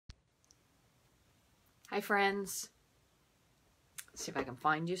Hi friends. Let's see if I can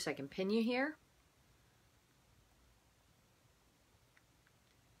find you so I can pin you here.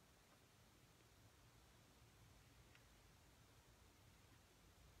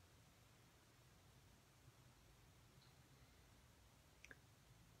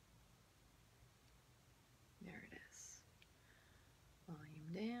 There it is.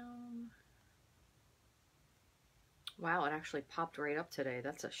 Volume down. Wow, it actually popped right up today.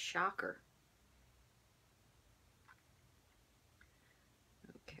 That's a shocker.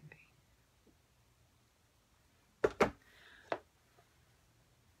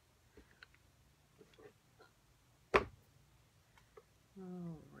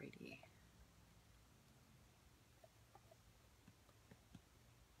 Alrighty.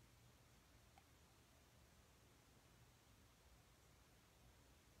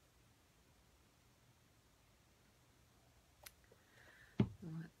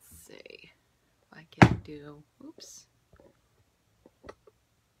 Let's see if I can do, oops.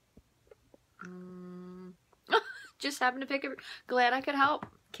 Just happened to pick it. Glad I could help,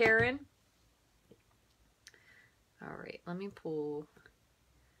 Karen. All right, let me pull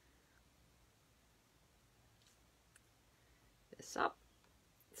this up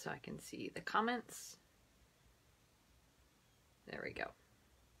so I can see the comments. There we go.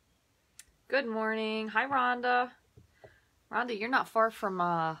 Good morning. Hi, Rhonda. Rhonda, you're not far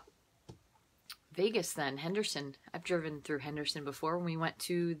from Vegas then, Henderson. I've driven through Henderson before when we went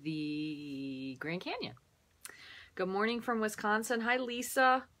to the Grand Canyon. Good morning from Wisconsin. Hi,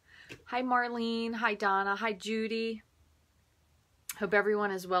 Lisa. Hi, Marlene. Hi, Donna. Hi, Judy. Hope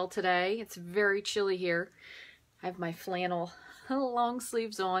everyone is well today. It's very chilly here. I have my flannel long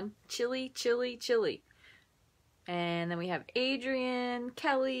sleeves on. Chilly, chilly, chilly. And then we have Adrian,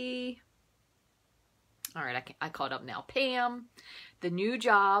 Kelly. All right, I caught up now. Pam. The new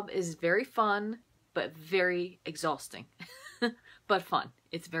job is very fun, but very exhausting. But fun.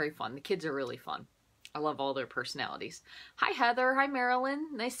 It's very fun. The kids are really fun. I love all their personalities. Hi, Heather. Hi, Marilyn.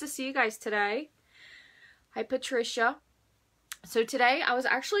 Nice to see you guys today. Hi, Patricia. So today I was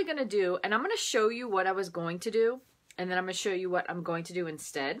actually going to do, and I'm going to show you what I was going to do, and then I'm going to show you what I'm going to do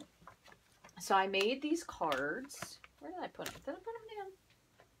instead. So I made these cards. Where did I put them? Did I put them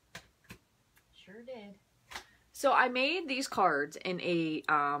down? Sure did. So I made these cards in a,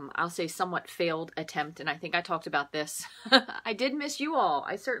 I'll say somewhat failed attempt, and I think I talked about this. I did miss you all.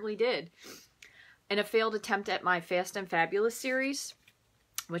 I certainly did. In a failed attempt at my Fast and Fabulous series,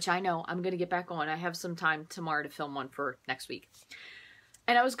 which I know I'm going to get back on. I have some time tomorrow to film one for next week.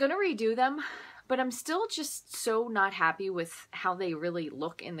 And I was going to redo them, but I'm still just so not happy with how they really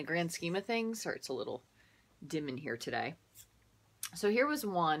look in the grand scheme of things. Or it's a little dim in here today. So here was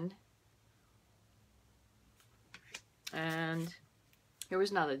one. And here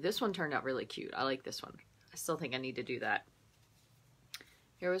was another. This one turned out really cute. I like this one. I still think I need to do that.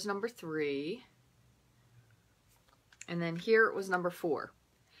 Here was number 3. And then here was number 4.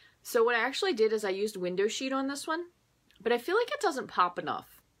 So what I actually did is I used window sheet on this one, but I feel like it doesn't pop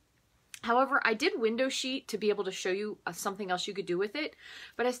enough. However, I did window sheet to be able to show you something else you could do with it,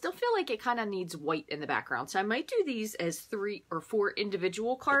 but I still feel like it kind of needs white in the background. So I might do these as 3 or 4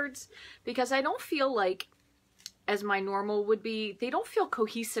 individual cards because I don't feel like, as my normal would be, they don't feel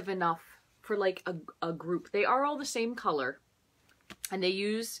cohesive enough for like a group. They are all the same color and they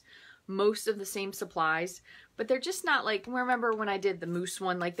use most of the same supplies, but they're just not like, remember when I did the moose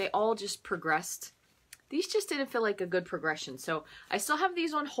one, like they all just progressed. These just didn't feel like a good progression. So I still have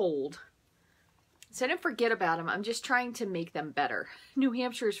these on hold. So I didn't forget about them. I'm just trying to make them better. New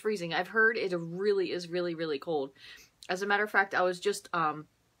Hampshire is freezing. I've heard it really is really cold. As a matter of fact, I was just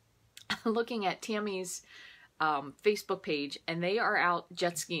looking at Tammy's Facebook page, and they are out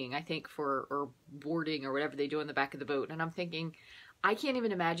jet skiing, I think, or boarding or whatever they do in the back of the boat. And I'm thinking, I can't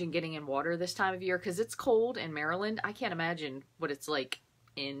even imagine getting in water this time of year because it's cold in Maryland. I can't imagine what it's like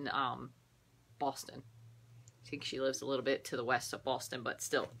in Boston. I think she lives a little bit to the west of Boston, but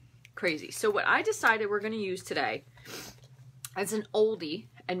still crazy. So what I decided we're going to use today as an oldie,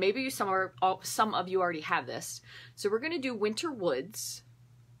 and maybe some of you already have this. So we're going to do Winter Woods.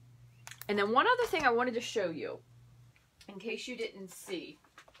 And then one other thing I wanted to show you, in case you didn't see,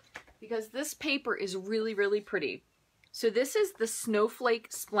 because this paper is really pretty. So this is the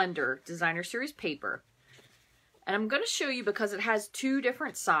Snowflake Splendor Designer Series paper. And I'm going to show you because it has 2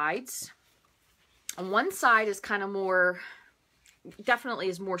 different sides. And one side is kind of more, definitely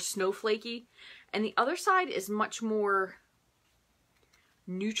is more snowflakey. And the other side is much more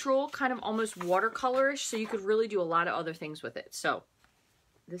neutral, kind of almost watercolorish. So you could really do a lot of other things with it. So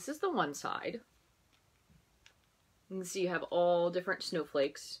this is the one side. You can see you have all different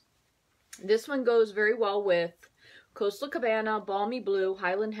snowflakes. This one goes very well with Coastal Cabana, Balmy Blue,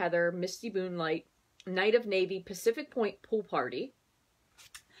 Highland Heather, Misty Moonlight, Night of Navy, Pacific Point Pool Party.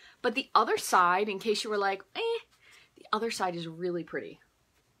 But the other side, in case you were like, the other side is really pretty.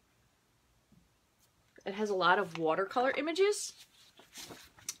 It has a lot of watercolor images.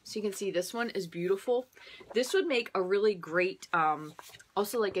 So you can see this one is beautiful. This would make a really great,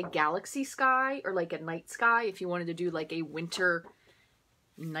 also like a galaxy sky or like a night sky if you wanted to do like a winter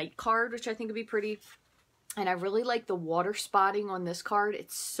night card, which I think would be pretty. And I really like the water spotting on this card.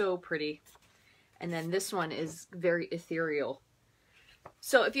 It's so pretty. And then this one is very ethereal.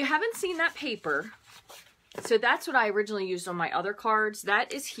 So if you haven't seen that paper, so that's what I originally used on my other cards.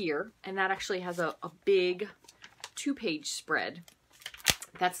 That is here, and that actually has a big 2-page spread.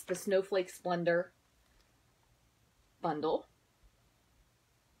 That's the Snowflake Splendor bundle.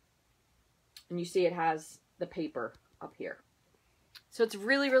 And you see it has the paper up here. So it's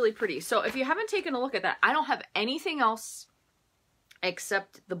really, really pretty. So if you haven't taken a look at that, I don't have anything else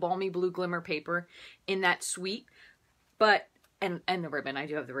except the Balmy Blue Glimmer paper in that suite. But and the ribbon. I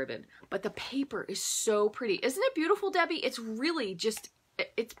do have the ribbon. But the paper is so pretty. Isn't it beautiful, Debbie? It's really just,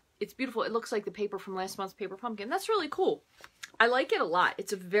 it's beautiful. It looks like the paper from last month's Paper Pumpkin. That's really cool. I like it a lot.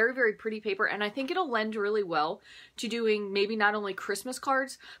 It's a very, very pretty paper, and I think it'll lend really well to doing maybe not only Christmas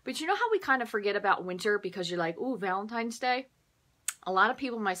cards, but you know how we kind of forget about winter because you're like, ooh, Valentine's Day? A lot of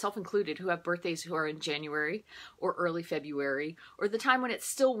people, myself included, who have birthdays who are in January or early February, or the time when it's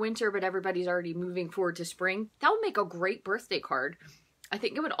still winter but everybody's already moving forward to spring, that would make a great birthday card. I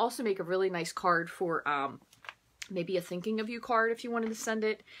think it would also make a really nice card for maybe a thinking of you card if you wanted to send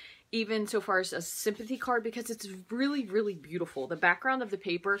it, even so far as a sympathy card, because it's really, really beautiful. The background of the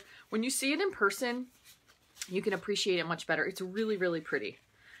paper, when you see it in person, you can appreciate it much better. It's really, really pretty.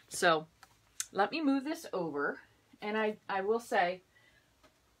 So let me move this over, and I will say,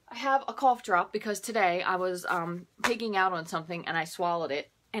 I have a cough drop because today I was pigging out on something and I swallowed it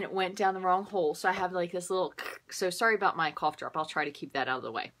and it went down the wrong hole. So I have like this little, so sorry about my cough drop. I'll try to keep that out of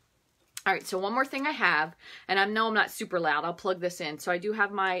the way. All right, so one more thing I have, and I know I'm not super loud. I'll plug this in. So I do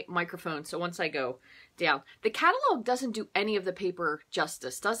have my microphone, so once I go down. The catalog doesn't do any of the paper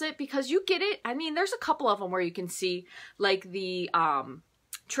justice, does it? Because you get it. I mean, there's a couple of them where you can see like the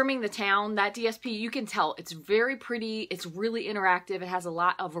Trimming the Town, that DSP, you can tell it's very pretty. It's really interactive. It has a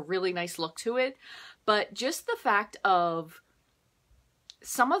lot of a really nice look to it. But just the fact of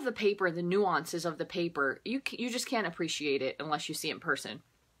some of the paper, the nuances of the paper, you just can't appreciate it unless you see it in person.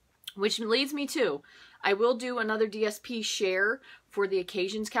 Which leads me to, I will do another DSP share for the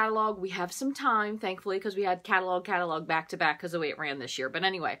Occasions catalog. We have some time, thankfully, because we had catalog back to back because of the way it ran this year. But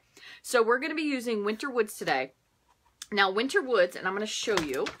anyway, so we're going to be using Winter Woods today. Now, Winter Woods, and I'm going to show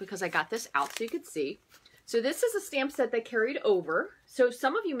you because I got this out so you could see. So this is a stamp set that carried over. So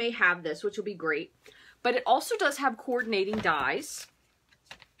some of you may have this, which will be great. But it also does have coordinating dies.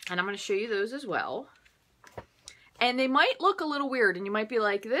 And I'm going to show you those as well. And they might look a little weird, and you might be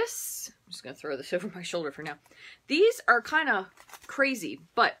like, this, I'm just going to throw this over my shoulder for now. These are kind of crazy,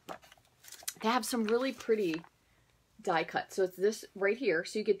 but they have some really pretty die cuts. So it's this right here.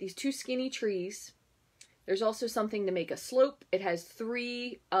 So you get these two skinny trees. There's also something to make a slope. It has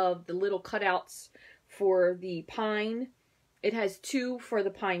 3 of the little cutouts for the pine. It has 2 for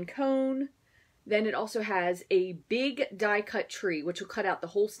the pine cone. Then it also has a big die cut tree, which will cut out the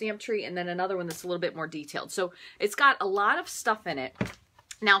whole stamp tree, and then another one that's a little bit more detailed. So it's got a lot of stuff in it.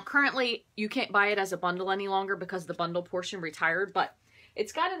 Now, currently, you can't buy it as a bundle any longer because the bundle portion retired, but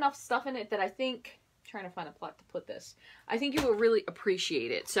it's got enough stuff in it that I think, I'm trying to find a plot to put this, I think you will really appreciate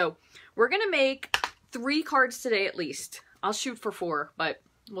it. So we're going to make 3 cards today at least. I'll shoot for 4, but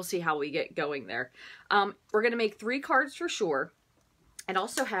we'll see how we get going there. We're going to make 3 cards for sure. It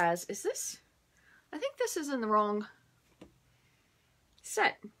also has, is this? I think this is in the wrong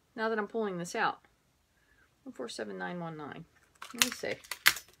set, now that I'm pulling this out. 147919. Let me see.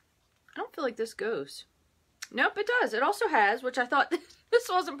 I don't feel like this goes. Nope, it does. It also has, which I thought this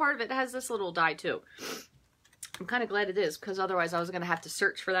wasn't part of it, it has this little die too. I'm kind of glad it is, because otherwise I was going to have to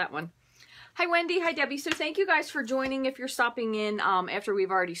search for that one. Hi, Wendy. Hi, Debbie. So thank you guys for joining if you're stopping in after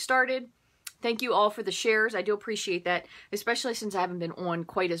we've already started. Thank you all for the shares. I do appreciate that, especially since I haven't been on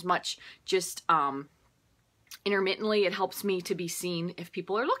quite as much. Just intermittently, it helps me to be seen if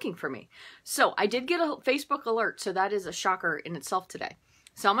people are looking for me. So I did get a Facebook alert, so that is a shocker in itself today.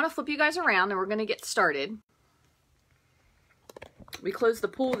 So I'm going to flip you guys around and we're going to get started. We closed the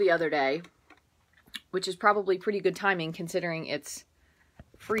pool the other day, which is probably pretty good timing considering it's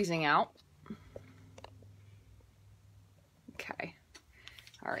freezing out. Okay.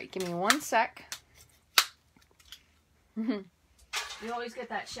 All right, give me 1 sec. You always get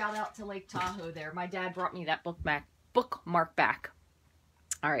that shout out to Lake Tahoe there. My dad brought me that bookmark back.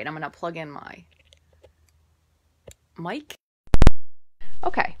 All right, I'm going to plug in my mic.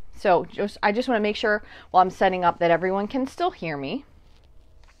 Okay, so I just want to make sure while I'm setting up that everyone can still hear me.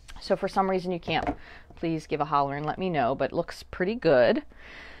 So for some reason you can't, please give a holler and let me know, but it looks pretty good.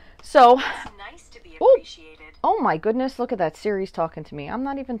 So, it's nice to be appreciated. Oh my goodness, look at that. Siri's talking to me. I'm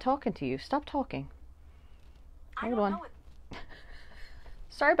not even talking to you. Stop talking. Hold on.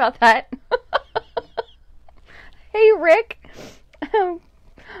 Sorry about that. Hey, Rick.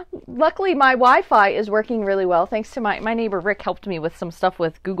 Luckily, my Wi-Fi is working really well. Thanks to my neighbor, Rick, helped me with some stuff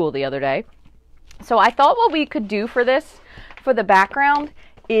with Google the other day. So I thought what we could do for this, for the background,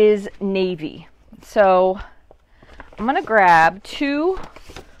 is navy. So I'm going to grab 2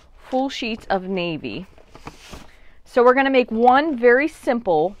 full sheets of navy. So we're going to make one very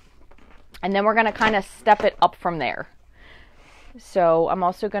simple, and then we're going to kind of step it up from there. So I'm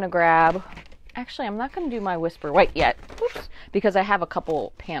also going to grab, actually I'm not going to do my whisper white yet, oops, because I have a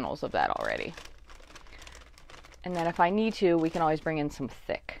couple panels of that already. And then if I need to, we can always bring in some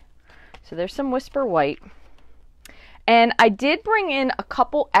thick. So there's some whisper white. And I did bring in a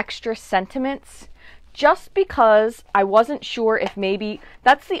couple extra sentiments just because I wasn't sure if maybe,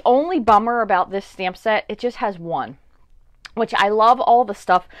 that's the only bummer about this stamp set, it just has one. Which I love all the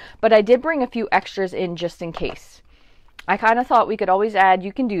stuff, but I did bring a few extras in just in case. I kind of thought we could always add,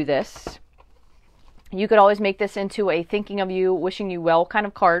 you can do this. You could always make this into a thinking of you, wishing you well kind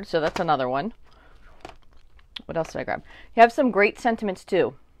of card, so that's another one. What else did I grab? You have some great sentiments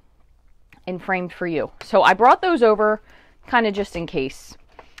too, and framed for you. So I brought those over kind of just in case.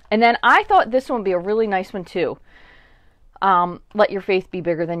 And then I thought this one would be a really nice one too. Let your faith be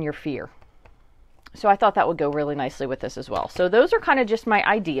bigger than your fear. So I thought that would go really nicely with this as well. So those are kind of just my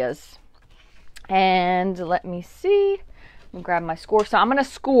ideas. And let me see. I'm going to grab my score. So I'm going to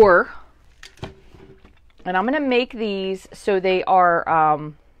score. And I'm going to make these so they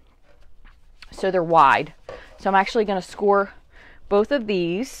are, so they're wide. So I'm actually going to score both of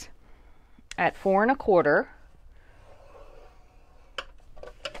these at 4 1/4.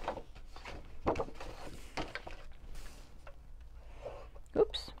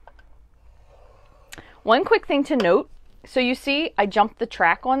 Oops. One quick thing to note. So you see, I jumped the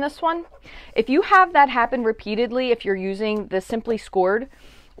track on this one. If you have that happen repeatedly, if you're using the Simply Scored,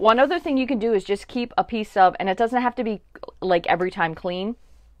 one other thing you can do is just keep a piece of, and it doesn't have to be like every time clean,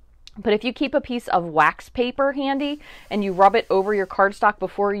 but if you keep a piece of wax paper handy and you rub it over your cardstock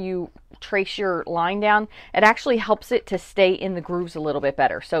before you trace your line down, it actually helps it to stay in the grooves a little bit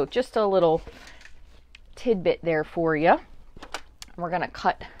better. So just a little tidbit there for you. We're going to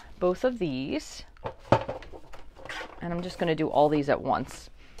cut both of these. And I'm just going to do all these at once.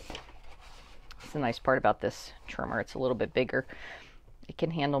 That's the nice part about this trimmer. It's a little bit bigger. It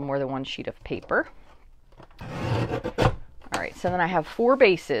can handle more than one sheet of paper. All right, so then I have 4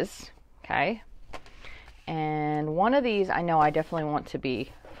 bases, okay? And one of these I know I definitely want to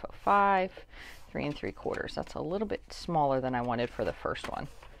be 5, 3 3/4. That's a little bit smaller than I wanted for the first one.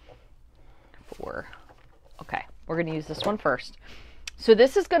 4. Okay, we're going to use this one first. So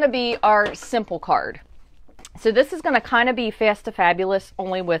this is going to be our simple card. So this is going to kind of be Fast to Fabulous,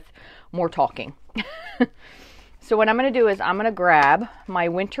 only with more talking. So what I'm going to do is I'm going to grab my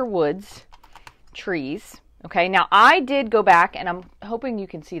Winter Woods trees. Okay, now I did go back, and I'm hoping you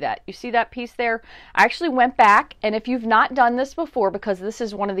can see that. You see that piece there? I actually went back, and if you've not done this before, because this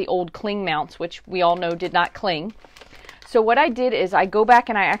is one of the old cling mounts, which we all know did not cling. So what I did is I go back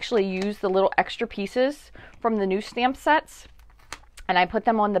and I actually use the little extra pieces from the new stamp sets. And I put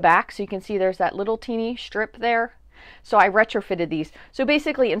them on the back, so you can see there's that little teeny strip there. So I retrofitted these. So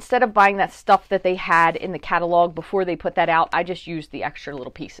basically, instead of buying that stuff that they had in the catalog before they put that out, I just used the extra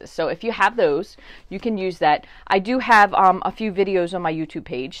little pieces. So if you have those, you can use that. I do have a few videos on my YouTube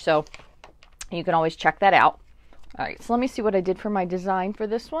page, so you can always check that out. All right, so let me see what I did for my design for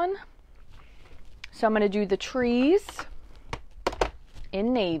this one. So I'm going to do the trees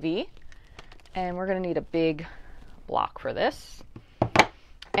in navy, and we're going to need a big block for this.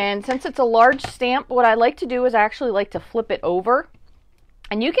 And since it's a large stamp, what I like to do is I actually like to flip it over.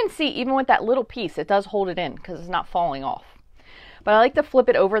 And you can see, even with that little piece, it does hold it in because it's not falling off. But I like to flip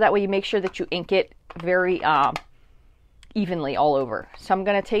it over. That way you make sure that you ink it very evenly all over. So I'm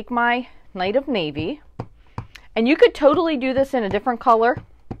going to take my Night of Navy. And you could totally do this in a different color.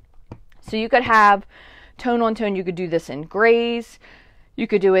 So you could have tone on tone. You could do this in grays. You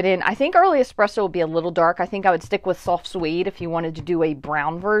could do it in, I think Early Espresso would be a little dark. I think I would stick with Soft Suede if you wanted to do a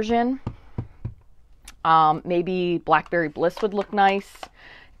brown version. Maybe Blackberry Bliss would look nice.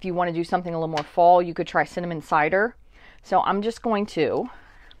 If you want to do something a little more fall, you could try Cinnamon Cider. So I'm just going to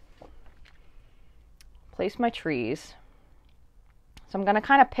place my trees. So I'm going to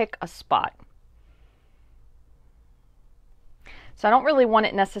kind of pick a spot. So I don't really want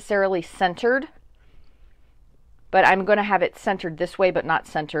it necessarily centered, but I'm going to have it centered this way, but not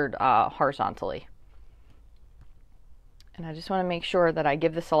centered horizontally. And I just want to make sure that I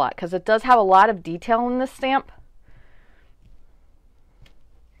give this a lot, because it does have a lot of detail in this stamp.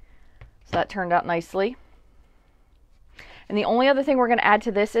 So that turned out nicely. And the only other thing we're going to add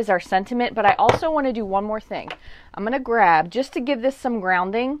to this is our sentiment, but I also want to do one more thing. I'm going to grab, just to give this some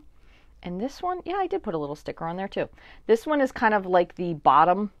grounding, and this one, yeah, I did put a little sticker on there too. This one is kind of like the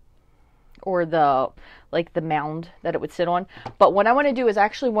bottom, or like the mound that it would sit on. But what I want to do is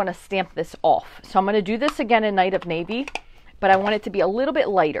actually want to stamp this off. So I'm going to do this again in Night of Navy, but I want it to be a little bit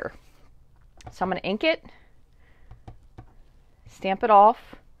lighter. So I'm going to ink it, stamp it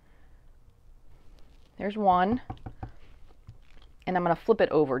off. There's one. And I'm going to flip it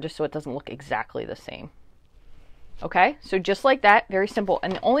over just so it doesn't look exactly the same. Okay, so just like that, very simple.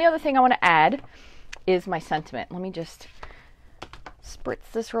 And the only other thing I want to add is my sentiment. Let me just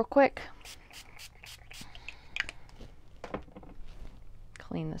spritz this real quick.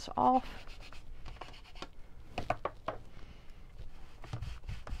 Clean this off.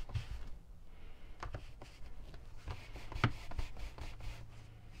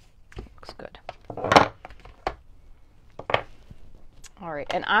 Looks good. All right,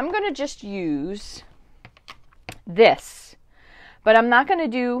 and I'm going to just use this, but I'm not going to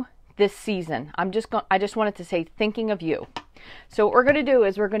do this season. I just wanted to say thinking of you. So what we're going to do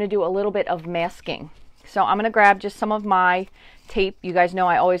is we're going to do a little bit of masking. So I'm going to grab just some of my tape. You guys know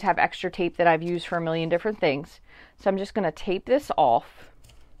I always have extra tape that I've used for a million different things. So I'm just going to tape this off.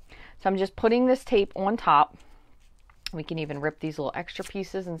 So I'm just putting this tape on top. We can even rip these little extra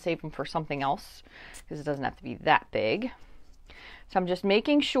pieces and save them for something else, because it doesn't have to be that big. So I'm just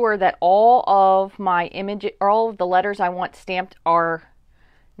making sure that all of my image, or all of the letters I want stamped are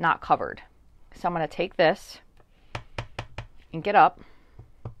not covered. So I'm going to take this, ink it up.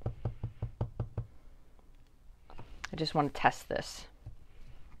 I just want to test this.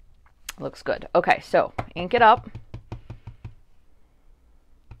 It looks good. Okay, so ink it up.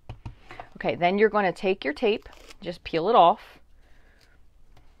 Okay, then you're going to take your tape, just peel it off.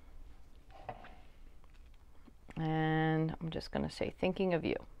 And I'm just going to say thinking of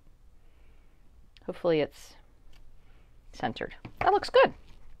you. Hopefully it's centered. That looks good.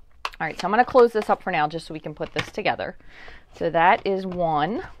 All right, so I'm going to close this up for now just so we can put this together. So that is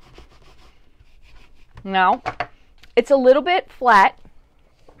one. Now, it's a little bit flat.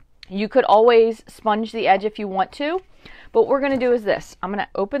 You could always sponge the edge if you want to, but what we're going to do is this. I'm going to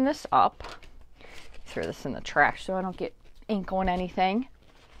open this up. Throw this in the trash so I don't get ink on anything.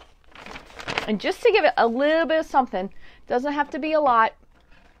 And just to give it a little bit of something, doesn't have to be a lot,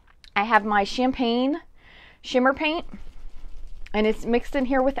 I have my champagne shimmer paint, and it's mixed in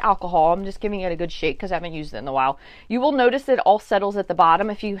here with alcohol. I'm just giving it a good shake because I haven't used it in a while. You will notice it all settles at the bottom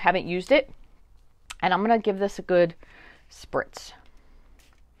if you haven't used it. And I'm going to give this a good spritz.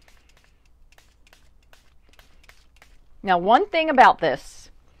 Now, one thing about this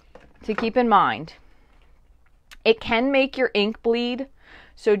to keep in mind, it can make your ink bleed.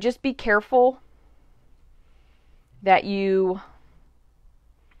 So just be careful that you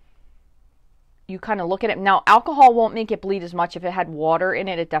kind of look at it. Now, alcohol won't make it bleed as much. If it had water in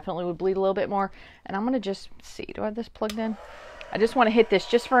it, it definitely would bleed a little bit more. And I'm going to just see, do I have this plugged in? I just want to hit this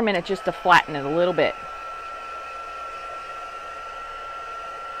just for a minute just to flatten it a little bit.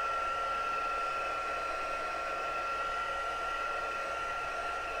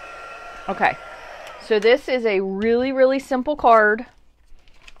 Okay, so this is a really, really simple card.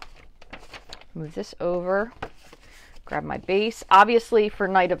 Move this over, grab my base. Obviously, for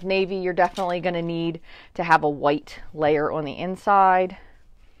Night of Navy, you're definitely going to need to have a white layer on the inside.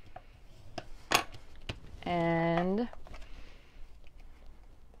 And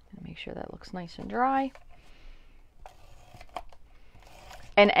make sure that looks nice and dry.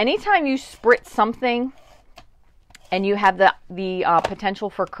 And anytime you spritz something and you have the potential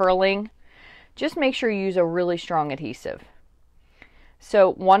for curling, just make sure you use a really strong adhesive.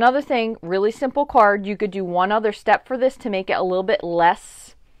 So one other thing, really simple card, you could do one other step for this to make it a little bit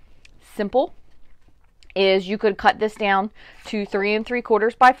less simple, is you could cut this down to 3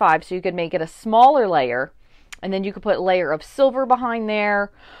 3/4 by 5, so you could make it a smaller layer, and then you could put a layer of silver behind there,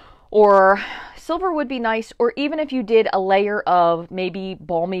 or silver would be nice, or even if you did a layer of maybe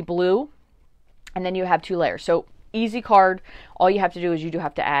balmy blue, and then you have 2 layers. So easy card. All you have to do is you do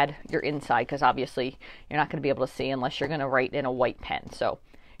have to add your inside, because obviously you're not going to be able to see unless you're going to write in a white pen. So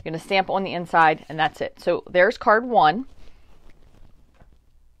You're going to stamp on the inside, and that's it. So there's card 1.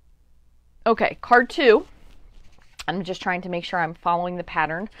 Okay, card 2. I'm just trying to make sure I'm following the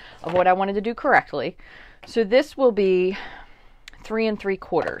pattern of what I wanted to do correctly. So this will be 3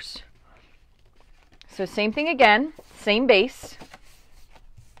 3/4. So same thing again, same base.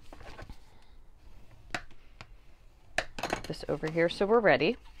 Put this over here so we're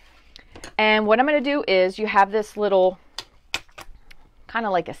ready. And what I'm going to do is, you have this little kind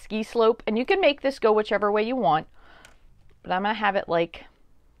of like a ski slope, and you can make this go whichever way you want, but I'm going to have it like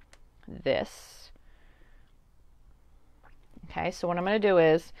this. Okay, so what I'm going to do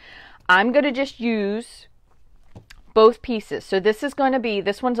is, I'm going to just use both pieces. So this is going to be,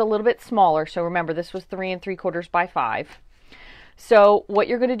 this one's a little bit smaller. So remember, this was 3 3/4 by 5. So what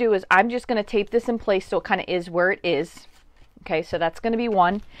you're going to do is, I'm just going to tape this in place so it kind of is where it is. Okay, so that's going to be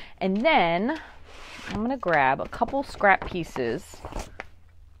one. And then I'm going to grab a couple scrap pieces.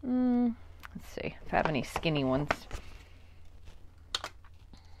 Let's see if I have any skinny ones.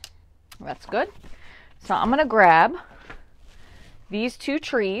 That's good. So I'm going to grab these 2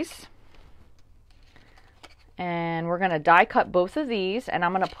 trees. And we're going to die cut both of these, and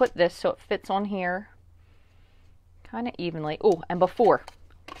I'm going to put this so it fits on here kind of evenly. Oh, and before,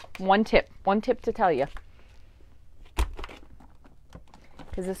 one tip to tell you,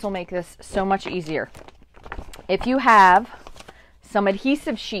 because this will make this so much easier. If you have some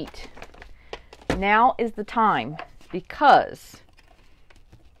adhesive sheet, now is the time, because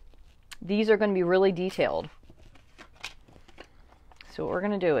these are going to be really detailed. So what we're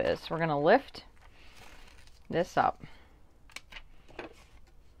going to do is, we're going to lift this up,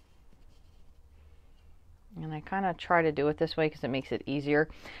 and I kind of try to do it this way because it makes it easier.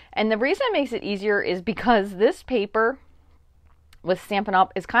 And the reason it makes it easier is because this paper with Stampin'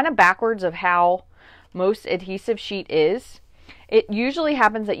 Up is kind of backwards of how most adhesive sheet is. It usually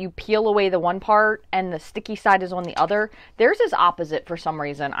happens that you peel away the one part and the sticky side is on the other. Theirs is opposite for some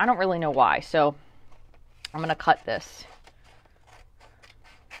reason. I don't really know why. So I'm going to cut this.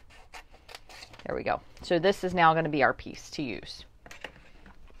 There we go. So this is now going to be our piece to use.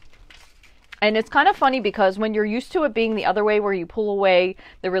 And it's kind of funny because when you're used to it being the other way, where you pull away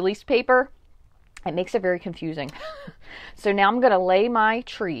the release paper, it makes it very confusing. So now I'm going to lay my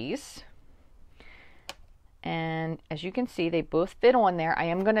trees. And as you can see, they both fit on there. I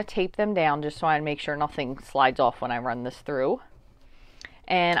am going to tape them down just so I make sure nothing slides off when I run this through.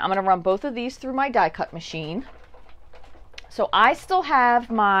 And I'm going to run both of these through my die cut machine. So I still have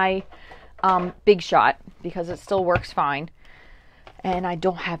my Big Shot because it still works fine, and I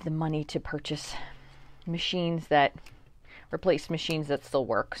don't have the money to purchase machines that replace machines that still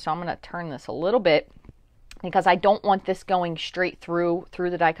work. So I'm going to turn this a little bit because I don't want this going straight through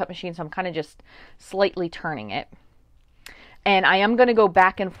the die cut machine, so I'm kind of just slightly turning it. And I am going to go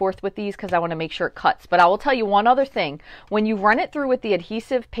back and forth with these because I want to make sure it cuts. But I will tell you one other thing. When you run it through with the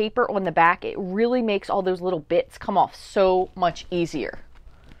adhesive paper on the back, it really makes all those little bits come off so much easier.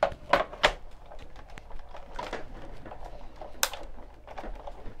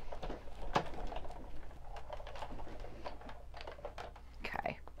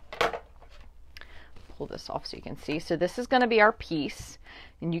 This off so you can see. So this is going to be our piece,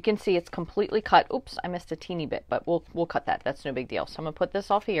 and you can see it's completely cut. Oops, I missed a teeny bit, but we'll cut that. That's no big deal. So I'm going to put this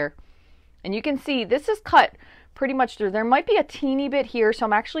off here, and you can see this is cut pretty much through. There might be a teeny bit here, so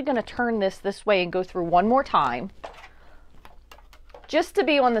I'm actually going to turn this way and go through one more time just to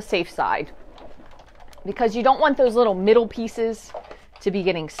be on the safe side, because you don't want those little middle pieces to be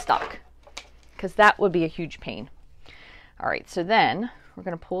getting stuck, because that would be a huge pain. All right, so then we're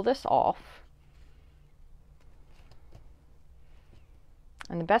going to pull this off.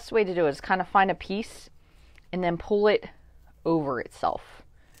 And the best way to do it is kind of find a piece and then pull it over itself.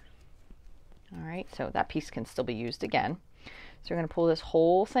 All right, so that piece can still be used again. So we're going to pull this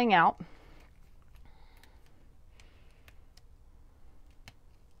whole thing out.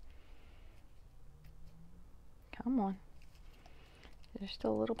 Come on. There's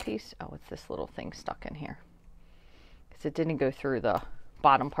still a little piece. Oh, it's this little thing stuck in here, because it didn't go through the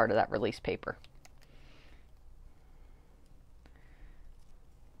bottom part of that release paper.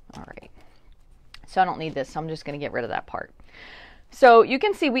 All right, so I don't need this, so I'm just going to get rid of that part. So you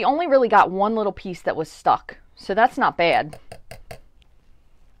can see we only really got one little piece that was stuck, so that's not bad,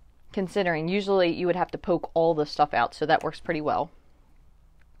 considering usually you would have to poke all the stuff out, so that works pretty well.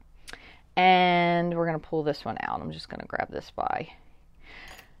 And we're going to pull this one out. I'm just going to grab this by,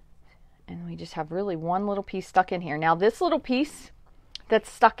 and we just have really one little piece stuck in here. Now this little piece that's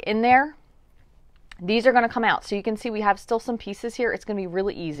stuck in there, these are going to come out. So you can see we have still some pieces here. It's going to be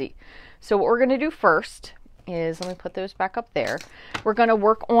really easy. So what we're going to do first is, let me put those back up there. We're going to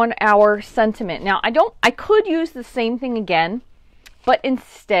work on our sentiment. Now, I could use the same thing again, but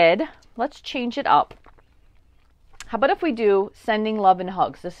instead, let's change it up. How about if we do sending love and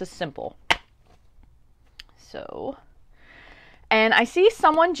hugs? This is simple. So, and I see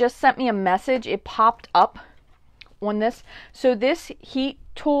someone just sent me a message. It popped up on this. So this heat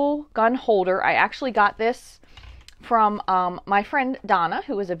tool gun holder, I actually got this from my friend Donna,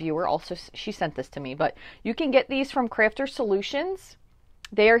 who is a viewer. Also, she sent this to me, but you can get these from Crafter Solutions.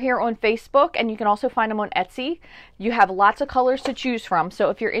 They are here on Facebook, and you can also find them on Etsy. You have lots of colors to choose from, so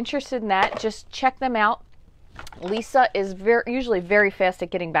if you're interested in that, just check them out. Lisa is usually very fast at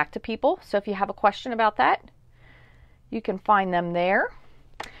getting back to people, so if you have a question about that, you can find them there.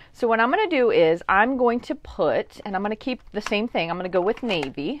 So what I'm going to do is I'm going to put, and I'm going to keep the same thing, I'm going to go with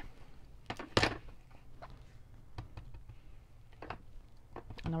navy.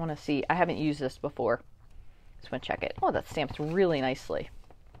 And I want to see, I haven't used this before. Just want to check it. Oh, that stamps really nicely.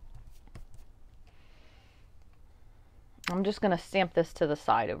 I'm just going to stamp this to the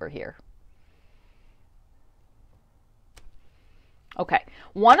side over here. Okay,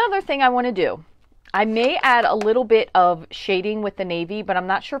 one other thing I want to do. I may add a little bit of shading with the navy, but I'm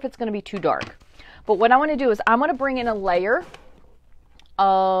not sure if it's going to be too dark. But what I want to do is I'm going to bring in a layer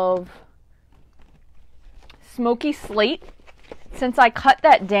of smoky slate. Since I cut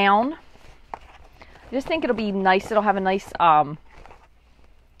that down, I just think it'll be nice. It'll have a nice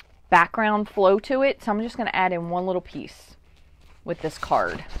background flow to it. So I'm just going to add in one little piece with this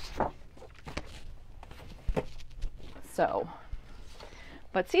card. So,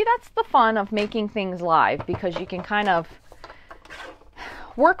 but see, that's the fun of making things live, because you can kind of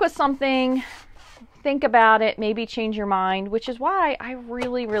work with something, think about it, maybe change your mind, which is why I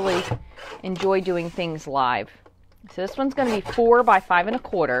really, really enjoy doing things live. So this one's going to be 4 by 5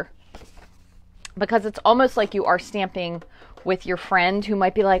 1/4, because it's almost like you are stamping with your friend who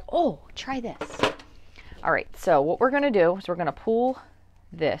might be like, oh, try this. All right, so what we're going to do is we're going to pull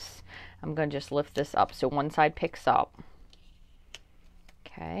this. I'm going to just lift this up so one side picks up.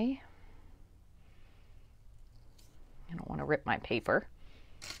 Okay. I don't want to rip my paper.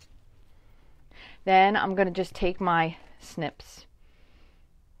 Then I'm going to just take my snips.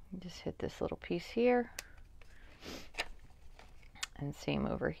 Just hit this little piece here. And same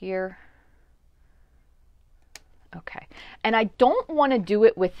over here. Okay. And I don't want to do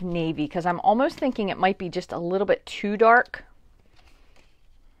it with navy because I'm almost thinking it might be just a little bit too dark.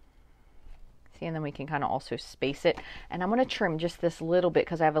 See, and then we can kind of also space it. And I'm going to trim just this little bit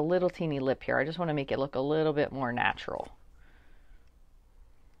because I have a little teeny lip here. I just want to make it look a little bit more natural.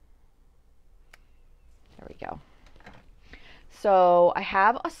 There we go. So I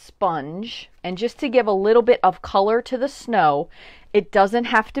have a sponge, and just to give a little bit of color to the snow, it doesn't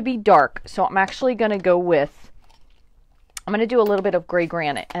have to be dark. So I'm actually going to go with, I'm going to do a little bit of gray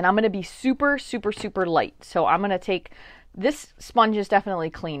granite, and I'm going to be super, super, super light. So I'm going to take, this sponge is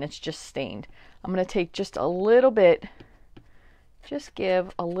definitely clean. It's just stained. I'm going to take just a little bit, just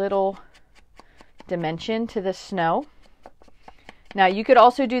give a little dimension to the snow. Now you could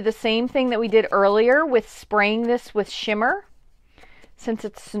also do the same thing that we did earlier with spraying this with shimmer. Since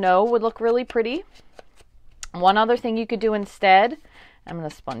it's snow, would look really pretty. One other thing you could do instead, I'm going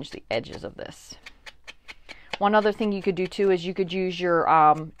to sponge the edges of this. One other thing you could do too is you could use your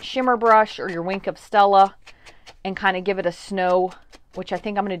shimmer brush or your Wink of Stella and kind of give it a snow, which I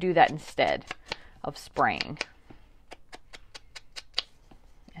think I'm going to do that instead of spraying.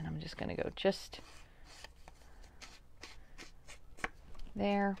 And I'm just going to go just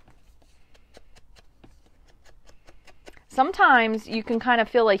there. Sometimes you can kind of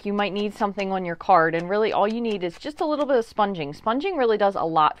feel like you might need something on your card, and really all you need is just a little bit of sponging. Sponging really does a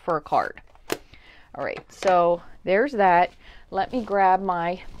lot for a card. All right, so there's that. Let me grab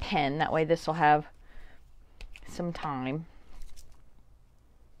my pen. That way this will have some time.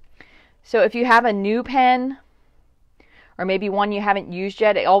 So if you have a new pen, or maybe one you haven't used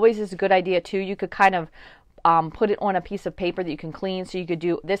yet, it always is a good idea too. You could kind of put it on a piece of paper that you can clean. So you could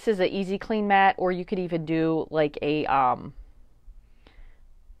do, this is an easy clean mat, or you could even do like a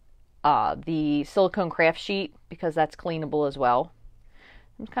the silicone craft sheet, because that's cleanable as well.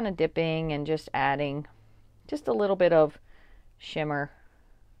 I'm kind of dipping and just adding just a little bit of shimmer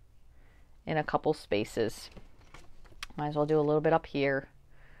in a couple spaces. Might as well do a little bit up here.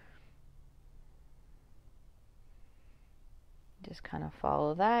 Just kind of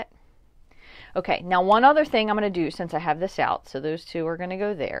follow that. Okay, now one other thing I'm going to do since I have this out, so those two are going to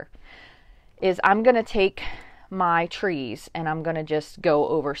go there, is I'm going to take my trees and I'm going to just go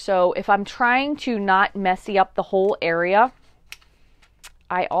over. So if I'm trying to not messy up the whole area,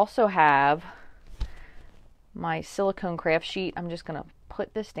 I also have my silicone craft sheet. I'm just going to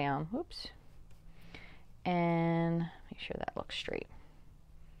put this down. Whoops. And make sure that looks straight.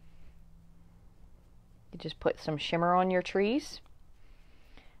 You just put some shimmer on your trees.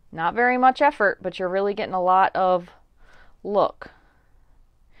 Not very much effort, but you're really getting a lot of look.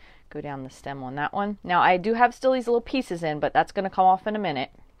 Go down the stem on that one. Now I do have still these little pieces in, but that's going to come off in a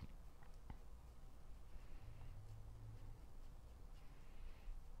minute.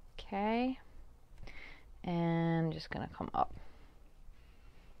 Okay. And I'm just going to come up.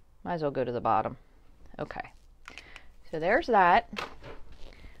 Might as well go to the bottom. Okay. So there's that.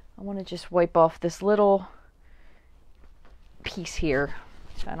 I want to just wipe off this little piece here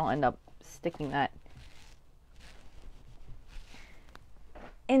so I don't end up sticking that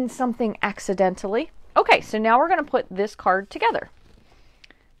in something accidentally. Okay, so now we're going to put this card together.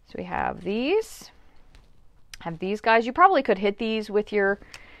 So we have these. Guys. You probably could hit these with your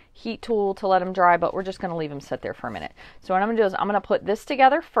heat tool to let them dry, but we're just going to leave them sit there for a minute. So what I'm going to do is I'm going to put this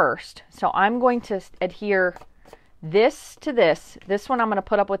together first. So I'm going to adhere this to this. This one I'm going to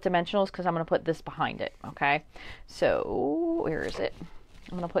put up with dimensionals because I'm going to put this behind it. Okay, so where is it?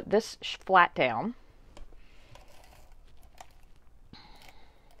 I'm going to put this flat down.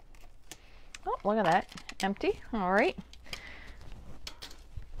 Oh, look at that. Empty. All right.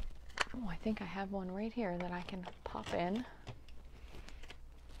 Oh, I think I have one right here that I can pop in.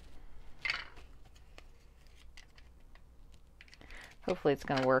 Hopefully it's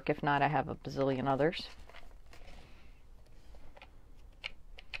going to work. If not, I have a bazillion others.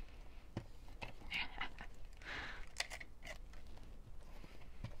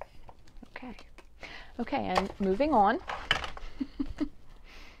 Okay. Okay, and moving on.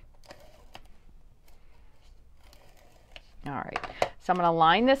 All right. So I'm going to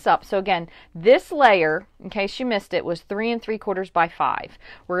line this up. So again, this layer, in case you missed it, was 3 3/4 by 5.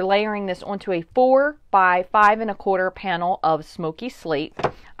 We're layering this onto a 4 by 5 1/4 panel of smoky slate.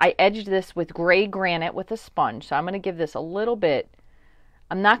 I edged this with gray granite with a sponge. So I'm going to give this a little bit.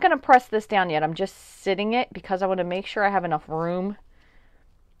 I'm not going to press this down yet. I'm just sitting it because I want to make sure I have enough room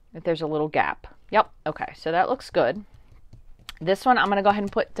if there's a little gap. Yep. Okay. So that looks good. This one I'm going to go ahead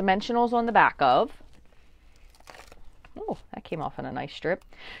and put dimensionals on the back of. Oh, that came off in a nice strip.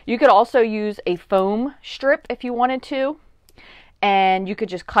 You could also use a foam strip if you wanted to, and you could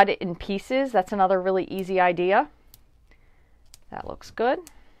just cut it in pieces. That's another really easy idea. That looks good.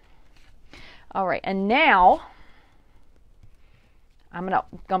 All right, and now I'm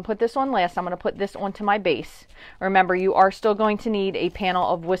gonna put this on last. I'm gonna put this onto my base. Remember, you are still going to need a panel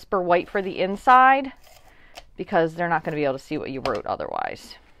of Whisper White for the inside because they're not going to be able to see what you wrote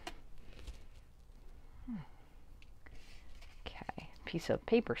otherwise. Piece of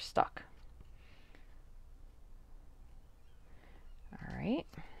paper stuck. All right.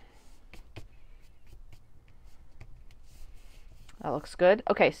 That looks good.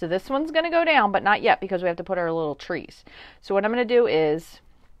 Okay, so this one's going to go down, but not yet because we have to put our little trees. So what I'm going to do is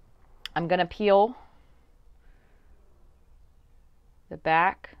I'm going to peel the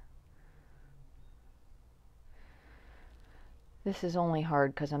back. This is only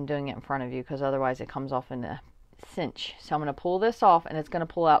hard because I'm doing it in front of you because otherwise it comes off in the cinch. So I'm going to pull this off and it's going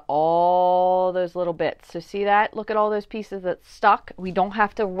to pull out all those little bits. So see that? Look at all those pieces that stuck. We don't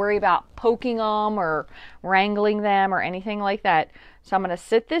have to worry about poking them or wrangling them or anything like that. So I'm going to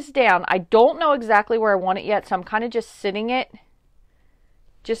sit this down. I don't know exactly where I want it yet, so I'm kind of just sitting it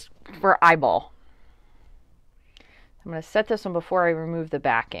just for eyeball. I'm going to set this one before I remove the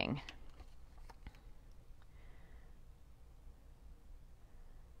backing.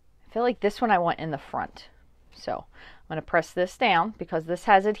 I feel like this one I want in the front. So I'm going to press this down because this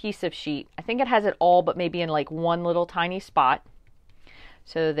has adhesive sheet. I think it has it all, but maybe in like one little tiny spot.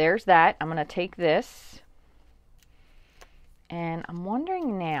 So there's that. I'm going to take this. And I'm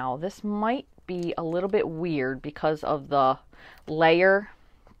wondering now, this might be a little bit weird because of the layer.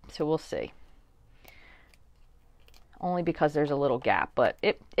 So we'll see. Only because there's a little gap, but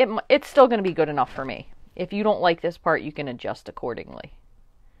it's still going to be good enough for me. If you don't like this part, you can adjust accordingly.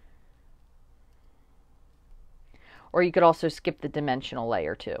 Or you could also skip the dimensional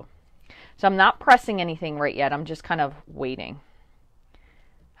layer too. So I'm not pressing anything right yet. I'm just kind of waiting.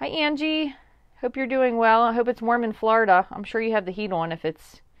 Hi, Angie. Hope you're doing well. I hope it's warm in Florida. I'm sure you have the heat on if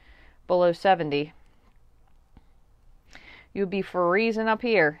it's below 70. You'd be freezing up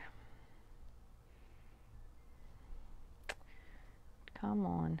here. Come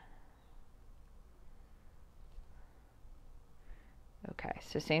on. Okay,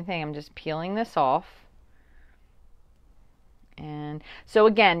 so same thing. I'm just peeling this off. And so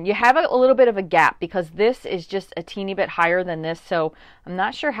again, you have a little bit of a gap because this is just a teeny bit higher than this. So I'm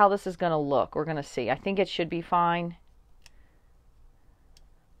not sure how this is going to look. We're going to see. I think it should be fine.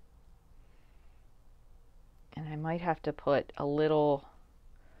 And I might have to put a little...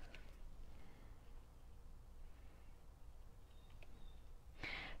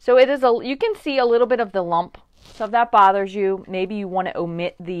 So it is you can see a little bit of the lump. So if that bothers you, maybe you want to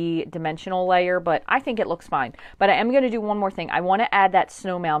omit the dimensional layer, but I think it looks fine. But I am going to do one more thing. I want to add that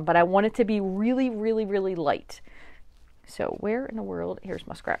snow mound, but I want it to be really, really, really light. So where in the world, here's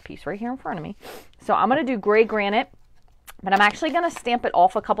my scrap piece right here in front of me. So I'm going to do gray granite, but I'm actually going to stamp it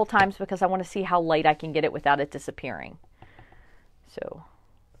off a couple times because I want to see how light I can get it without it disappearing. So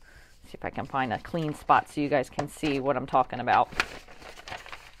see if I can find a clean spot so you guys can see what I'm talking about.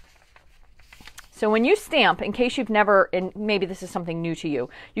 So when you stamp, in case you've never, and maybe this is something new to you,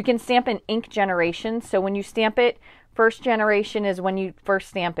 you can stamp in ink generations. So when you stamp it, first generation is when you first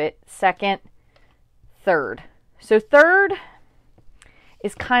stamp it, second, third. So third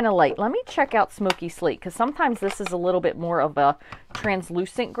is kind of light. Let me check out Smoky Slate because sometimes this is a little bit more of a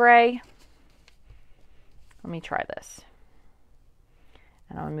translucent gray. Let me try this.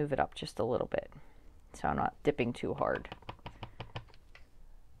 And I'll move it up just a little bit so I'm not dipping too hard.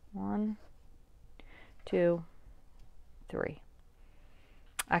 1, 2, 3.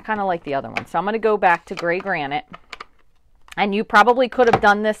 I kind of like the other one. So I'm going to go back to gray granite. And you probably could have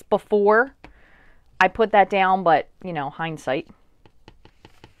done this before I put that down, but, you know, hindsight.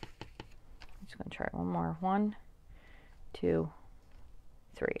 I'm just going to try one more. 1, 2,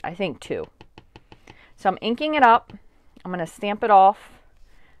 3. I think 2. So I'm inking it up. I'm going to stamp it off.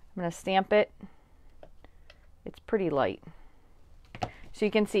 I'm going to stamp it. It's pretty light. So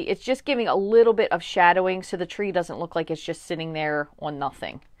you can see it's just giving a little bit of shadowing so the tree doesn't look like it's just sitting there on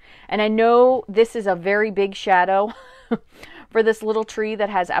nothing. And I know this is a very big shadow for this little tree that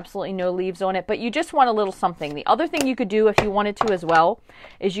has absolutely no leaves on it, but you just want a little something. The other thing you could do if you wanted to as well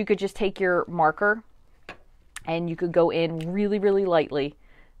is you could just take your marker and you could go in really, really lightly.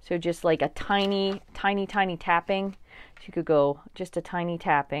 So just like a tiny, tiny, tiny tapping. So you could go just a tiny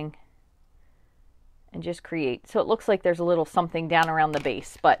tapping and just create. So it looks like there's a little something down around the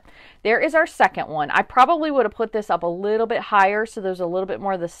base. But there is our second one. I probably would have put this up a little bit higher so there's a little bit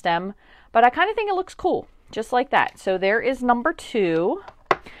more of the stem. But I kind of think it looks cool, just like that. So there is number 2.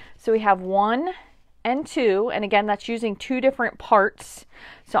 So we have 1 and 2. And again, that's using 2 different parts.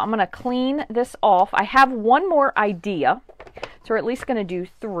 So I'm going to clean this off. I have one more idea. So we're at least going to do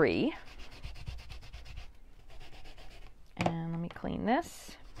 3. And let me clean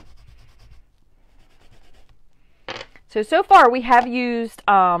this. So far we have used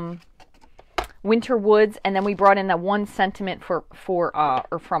Winter Woods, and then we brought in that one sentiment or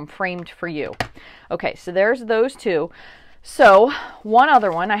from Framed for You. Okay, so there's those 2. So one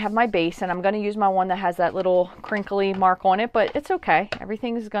other one, I have my base, and I'm going to use my one that has that little crinkly mark on it, but it's okay.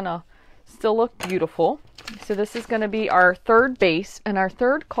 Everything is going to still look beautiful. So this is going to be our third base, and our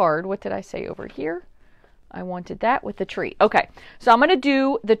third card, what did I say over here? I wanted that with the tree. Okay, so I'm going to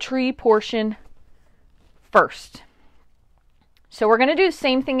do the tree portion first. So we're going to do the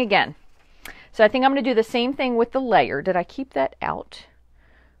same thing again. So I think I'm going to do the same thing with the layer. Did I keep that out?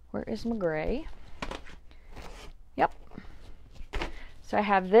 Where is my gray? Yep. So I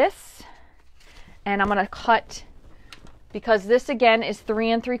have this, and I'm going to cut, because this again is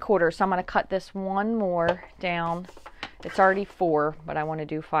 3 3/4. So I'm going to cut this one more down. It's already 4, but I want to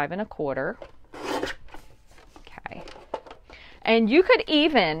do 5 1/4. Okay. And you could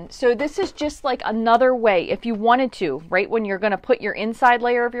even, so this is just like another way, if you wanted to, right when you're going to put your inside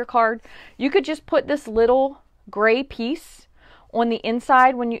layer of your card, you could just put this little gray piece on the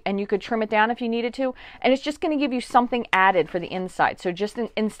inside and you could trim it down if you needed to, and it's just going to give you something added for the inside. So just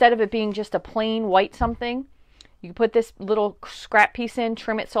instead of it being just a plain white something, you can put this little scrap piece in,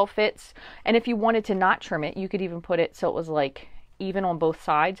 trim it so it fits, and if you wanted to not trim it, you could even put it so it was like even on both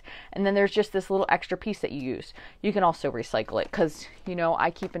sides, and then there's just this little extra piece that you use. You can also recycle it because, you know, I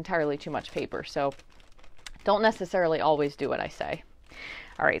keep entirely too much paper, so don't necessarily always do what I say.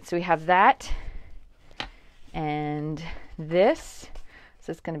 All right, so we have that and this. So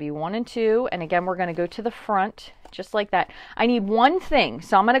it's going to be 1 and 2, and again we're going to go to the front just like that. I need one thing,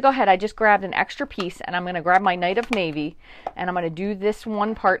 so I'm going to go ahead. I just grabbed an extra piece, and I'm going to grab my Night of Navy, and I'm going to do this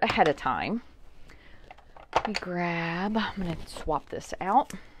one part ahead of time. I'm going to swap this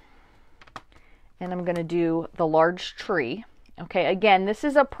out, and I'm going to do the large tree. Okay, again, this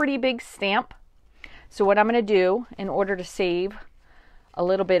is a pretty big stamp. So what I'm going to do in order to save a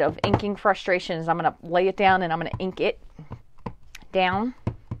little bit of inking frustration is I'm going to lay it down and I'm going to ink it down.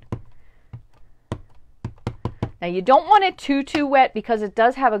 Now you don't want it too wet because it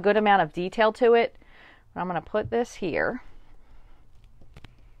does have a good amount of detail to it. But I'm going to put this here.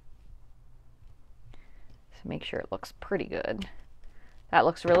 So make sure it looks pretty good. That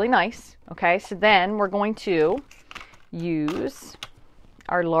looks really nice. Okay, so then we're going to use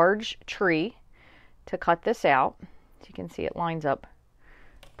our large tree to cut this out. As you can see, it lines up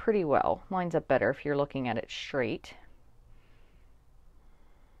pretty well. Lines up better if you're looking at it straight.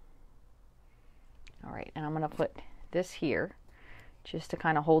 All right, and I'm going to put this here just to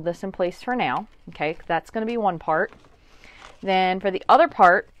kind of hold this in place for now. Okay, that's going to be one part. Then for the other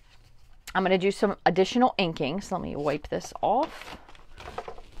part, I'm going to do some additional inking. So let me wipe this off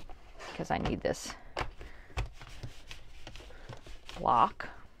because I need this block.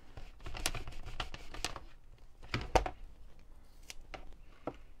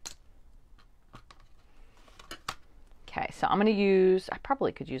 Okay, so I'm going to use, I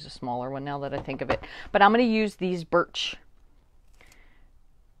probably could use a smaller one now that I think of it, but I'm going to use these birch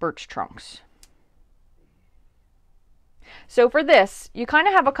trunks. So for this, you kind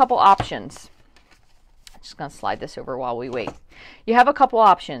of have a couple options. I'm just going to slide this over while we wait. You have a couple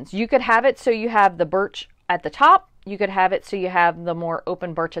options. You could have it so you have the birch at the top. You could have it so you have the more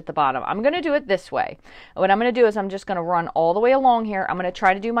open birch at the bottom. I'm going to do it this way. What I'm going to do is I'm just going to run all the way along here. I'm going to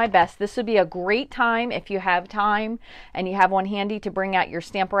try to do my best. This would be a great time if you have time and you have one handy to bring out your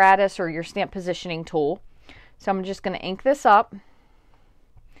Stamparatus or your stamp positioning tool. So I'm just going to ink this up.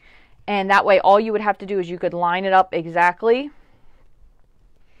 And that way all you would have to do is you could line it up exactly.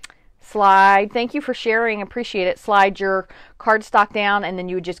 Slide, thank you for sharing, appreciate it. Slide your cardstock down and then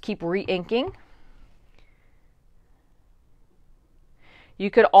you would just keep re-inking. You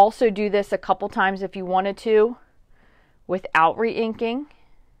could also do this a couple times if you wanted to without re-inking.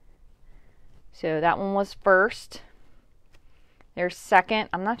 So that one was first. There's second.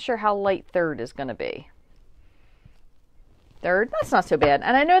 I'm not sure how light third is going to be. Third, that's not so bad.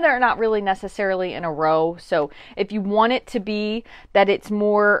 And I know they're not really necessarily in a row. So if you want it to be that it's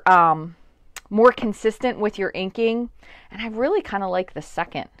more, more consistent with your inking, and I really kind of like the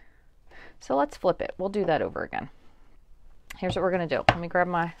second. So let's flip it. We'll do that over again. Here's what we're going to do. Let me grab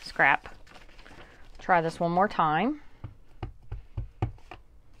my scrap. Try this one more time.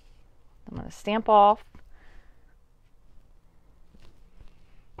 I'm going to stamp off.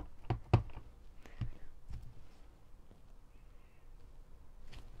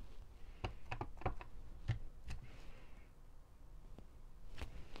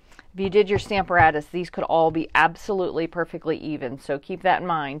 If you did your Stamparatus, these could all be absolutely perfectly even. So keep that in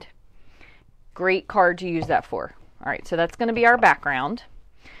mind. Great card to use that for. All right, so that's going to be our background.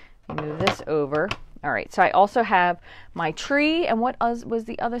 Move this over. All right, so I also have my tree, and what was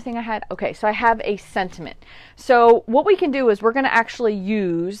the other thing I had? Okay, so I have a sentiment. So what we can do is we're going to actually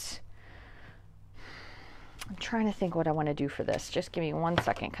use, I'm trying to think what I want to do for this. Just give me 1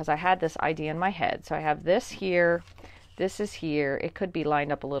 second because I had this idea in my head. So I have this here. This is here. It could be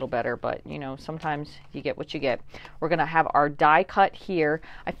lined up a little better, but you know, sometimes you get what you get. We're going to have our die cut here.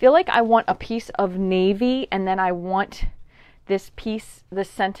 I feel like I want a piece of navy and then I want this piece,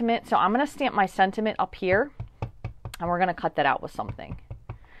 this sentiment. So I'm going to stamp my sentiment up here and we're going to cut that out with something.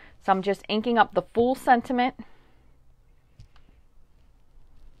 So I'm just inking up the full sentiment.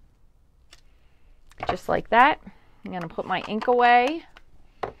 Just like that. I'm going to put my ink away.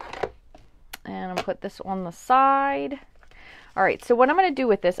 And I'm going to put this on the side. All right, so what I'm going to do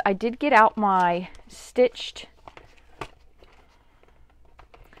with this, I did get out my stitched,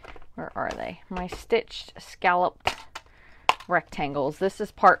 where are they? My stitched scalloped rectangles. This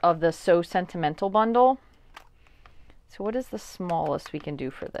is part of the So Sentimental bundle. So what is the smallest we can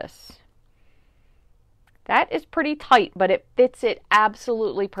do for this? That is pretty tight, but it fits it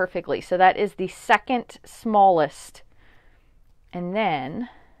absolutely perfectly. So that is the second smallest. And then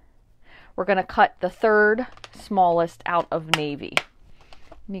we're going to cut the third smallest out of navy.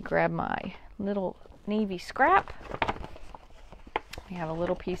 Let me grab my little navy scrap. We have a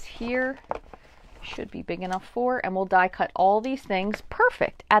little piece here. Should be big enough for, and we'll die cut all these things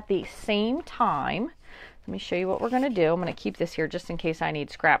perfect at the same time. Let me show you what we're going to do. I'm going to keep this here just in case I need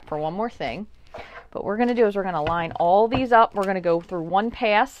scrap for one more thing. But what we're going to do is we're going to line all these up. We're going to go through one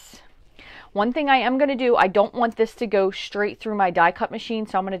pass. One thing I am going to do, I don't want this to go straight through my die cut machine,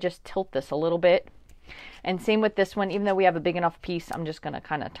 so I'm going to just tilt this a little bit. And same with this one, even though we have a big enough piece, I'm just going to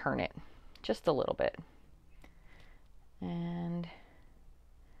kind of turn it just a little bit. And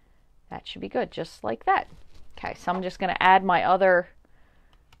that should be good, just like that. Okay, so I'm just going to add my other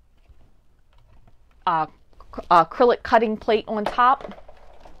acrylic cutting plate on top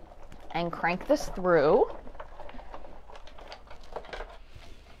and crank this through.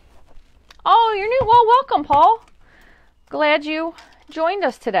 Oh, you're new. Well, welcome, Paul. glad you joined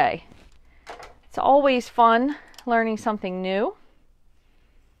us today. It's always fun learning something new.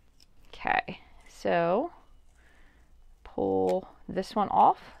 Okay, so pull this one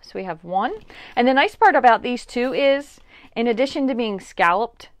off. So we have one. And the nice part about these two is, in addition to being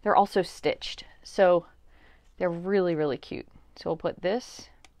scalloped, they're also stitched. So they're really, really cute. So we'll put this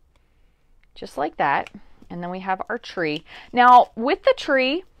just like that. And then we have our tree. Now with the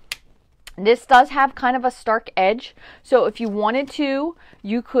tree, this does have kind of a stark edge. So if you wanted to,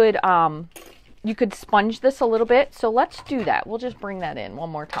 you could sponge this a little bit. So let's do that. We'll just bring that in one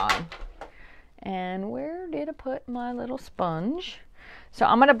more time. And where did I put my little sponge? So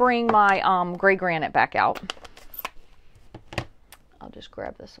I'm going to bring my gray granite back out. I'll just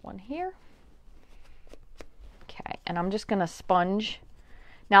grab this one here. Okay, and I'm just going to sponge.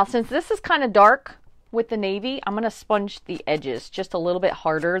 Now, since this is kind of dark with the navy, I'm going to sponge the edges just a little bit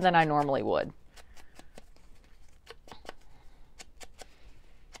harder than I normally would.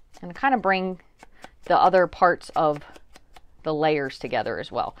 And kind of bring the other parts of the layers together as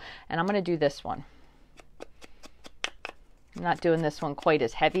well. And I'm going to do this one. I'm not doing this one quite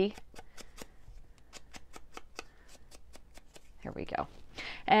as heavy. Here we go.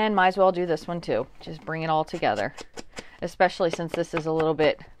 And might as well do this one too. Just bring it all together. Especially since this is a little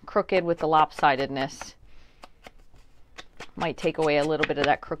bit crooked with the lopsidedness. Might take away a little bit of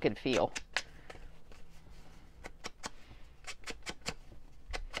that crooked feel.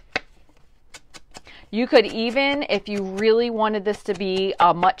 You could even, if you really wanted this to be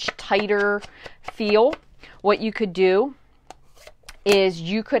a much tighter feel, what you could do is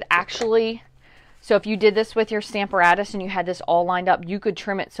you could actually, so if you did this with your Stamparatus and you had this all lined up, you could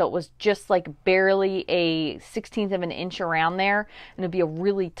trim it so it was just like barely a 1/16 of an inch around there, and it'd be a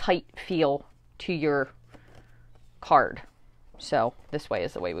really tight feel to your card. So this way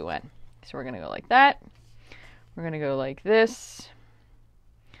is the way we went. So we're going to go like that. We're going to go like this.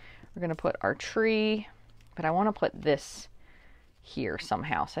 We're going to put our tree, but I want to put this here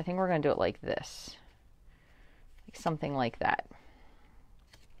somehow. So I think we're going to do it like this. Like something like that.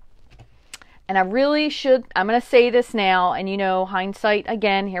 And I really should, I'm going to say this now, and you know, hindsight,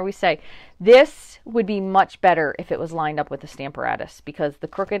 again, here we say, this would be much better if it was lined up with the Stamparatus, because the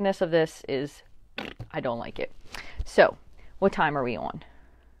crookedness of this is, I don't like it. So, what time are we on?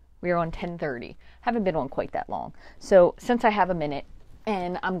 We are on 10:30. Haven't been on quite that long. So, since I have a minute,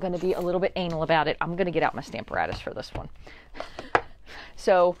 and I'm going to be a little bit anal about it, I'm going to get out my Stamparatus for this one.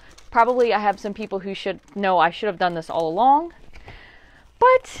 So, probably I have some people who should know I should have done this all along,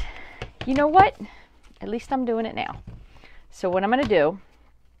 but you know what? At least I'm doing it now. So what I'm going to do,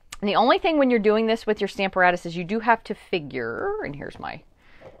 and the only thing when you're doing this with your Stamparatus is you do have to figure, and here's my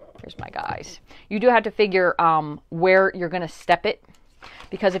guys. You do have to figure where you're going to step it,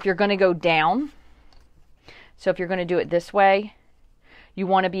 because if you're going to go down, so if you're going to do it this way, you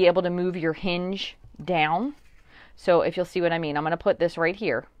want to be able to move your hinge down. So if you'll see what I mean, I'm going to put this right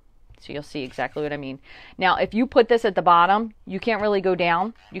here. So you'll see exactly what I mean. Now, if you put this at the bottom, you can't really go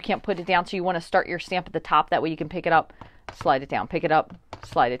down. You can't put it down. So you want to start your stamp at the top. That way you can pick it up, slide it down, pick it up,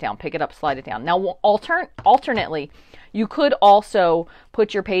 slide it down, pick it up, slide it down. Now, alternately, you could also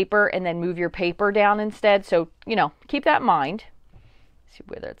put your paper and then move your paper down instead. So, you know, keep that in mind. See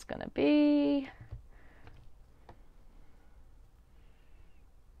where that's going to be.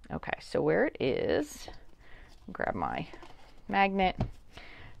 Okay, so where it is, grab my magnet.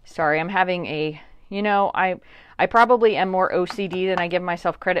 Sorry, I'm having a, you know, I probably am more OCD than I give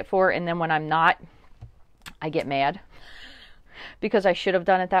myself credit for, and then when I'm not, I get mad because I should have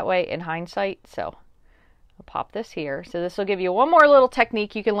done it that way in hindsight. So I'll pop this here. So this will give you one more little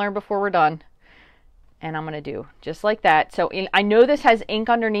technique you can learn before we're done. And I'm going to do just like that. So I know this has ink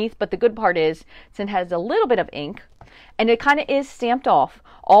underneath, but the good part is, since it has a little bit of ink, and it kind of is stamped off,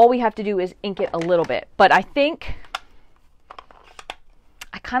 all we have to do is ink it a little bit. But I think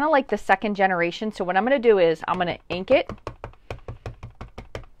I kind of like the second generation. So what I'm going to do is I'm going to ink it.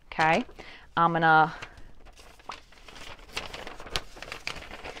 Okay. I'm going to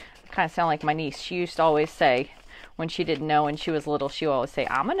kind of sound like my niece. She used to always say, when she didn't know when she was little, she would always say,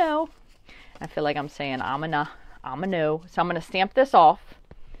 I'm a know. I feel like I'm saying, I'm a know. So I'm going to stamp this off.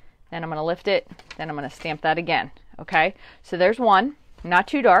 Then I'm going to lift it. Then I'm going to stamp that again. Okay. So there's one. Not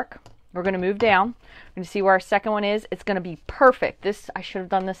too dark. We're going to move down. We're going to see where our second one is. It's going to be perfect. I should have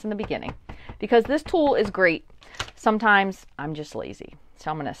done this in the beginning, because this tool is great. Sometimes I'm just lazy.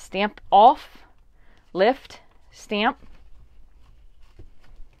 So I'm going to stamp off, lift, stamp.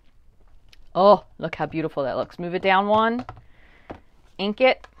 Oh, look how beautiful that looks. Move it down one, ink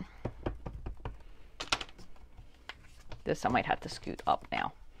it. This I might have to scoot up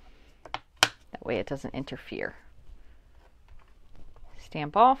now. That way it doesn't interfere.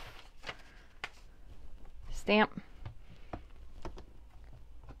 Stamp off. Stamp.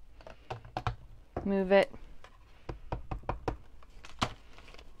 Move it.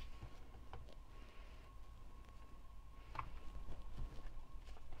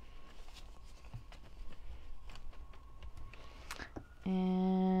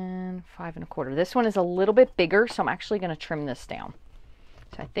 And 5 1/4. This one is a little bit bigger, so I'm actually going to trim this down.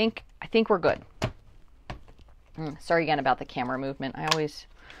 So I think we're good. Sorry again about the camera movement. I always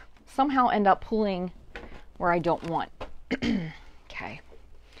somehow end up pulling where I don't want. Okay,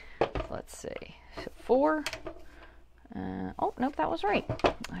 let's see. So 4. Oh, nope, that was right.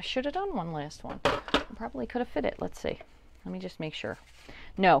 I should have done one last one. I probably could have fit it. Let's see. Let me just make sure.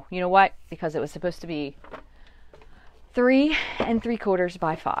 No, you know what? Because it was supposed to be 3 3/4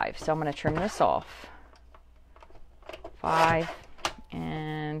 by 5. So I'm going to trim this off. 5,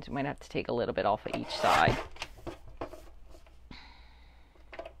 and might have to take a little bit off of each side.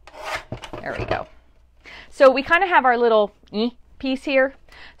 There we go. So we kind of have our little piece here.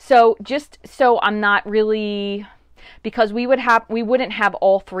 So just so I'm not really, because we wouldn't have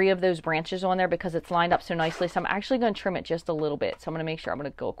all 3 of those branches on there because it's lined up so nicely. So I'm actually going to trim it just a little bit. So I'm going to make sure I'm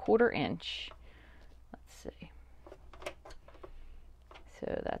going to go 1/4 inch. Let's see.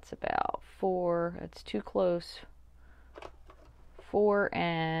 So that's about 4. It's too close. 4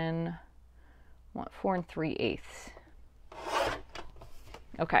 and 3/8.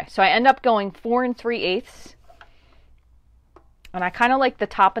 Okay, so I end up going 4 3/8. And I kind of like the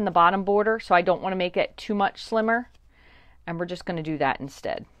top and the bottom border, so I don't want to make it too much slimmer. And we're just going to do that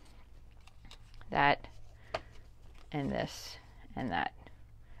instead. That and this and that.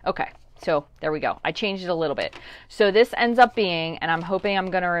 Okay, so there we go. I changed it a little bit. So this ends up being, and I'm hoping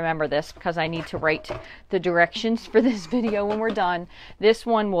I'm going to remember this because I need to write the directions for this video when we're done. This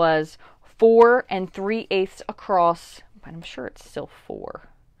one was 4 3/8 across, but I'm sure it's still 4.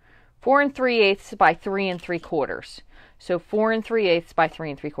 4 3/8 by 3 3/4. So 4 3/8 by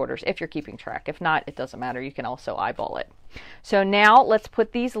 3 3/4 if you're keeping track. If not, it doesn't matter. You can also eyeball it. So now let's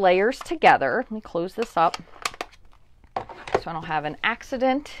put these layers together. Let me close this up so I don't have an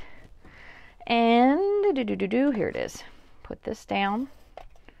accident. And here it is. Put this down.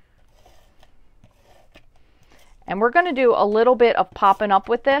 And we're going to do a little bit of popping up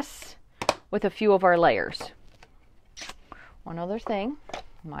with this with a few of our layers. One other thing,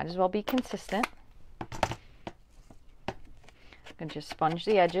 might as well be consistent. I can just sponge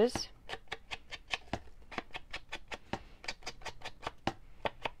the edges.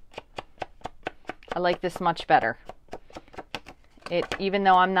 I like this much better. Even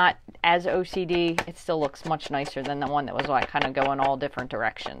though I'm not as OCD, it still looks much nicer than the one that was like kind of going all different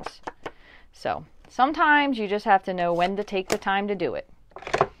directions. So sometimes you just have to know when to take the time to do it.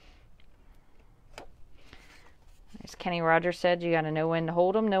 As Kenny Rogers said, you got to know when to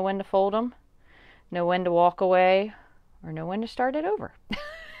hold them, know when to fold them, know when to walk away, or know when to start it over.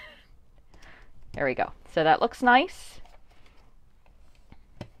 There we go. So that looks nice.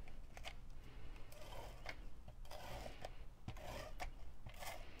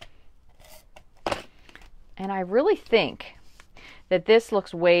 And I really think that this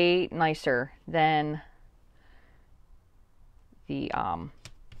looks way nicer than the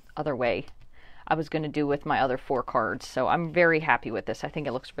other way I was going to do with my other 4 cards. So I'm very happy with this. I think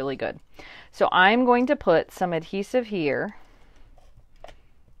it looks really good. So I'm going to put some adhesive here.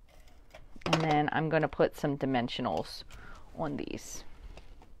 And then I'm going to put some dimensionals on these.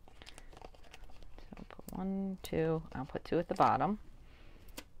 So I'll put 1, 2. I'll put 2 at the bottom.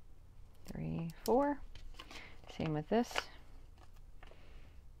 3, 4. Same with this.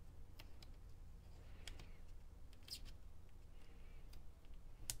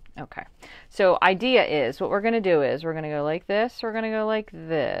 Okay, so idea is what we're going to do is we're going to go like this, we're going to go like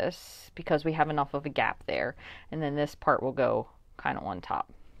this because we have enough of a gap there, and then this part will go kind of on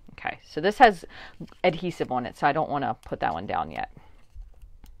top. Okay, so this has adhesive on it, so I don't want to put that one down yet.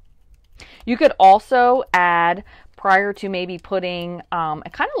 You could also add, prior to maybe putting,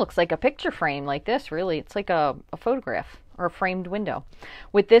 it kind of looks like a picture frame like this, really. It's like a photograph or a framed window.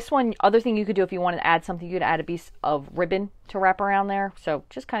 With this one, other thing you could do if you wanted to add something, you could add a piece of ribbon to wrap around there. So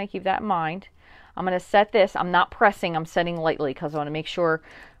just kind of keep that in mind. I'm going to set this. I'm not pressing. I'm setting lightly because I want to make sure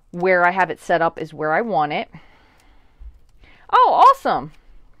where I have it set up is where I want it. Oh, awesome.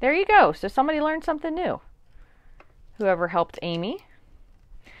 There you go. So somebody learned something new. Whoever helped Amy.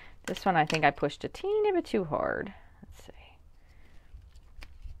 This one I think I pushed a teeny bit too hard. Let's see.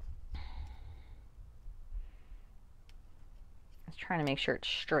 Let's try to make sure it's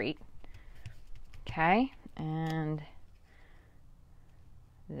straight. Okay, and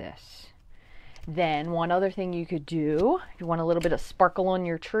this. Then one other thing you could do, if you want a little bit of sparkle on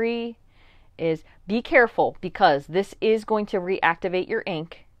your tree, is be careful because this is going to reactivate your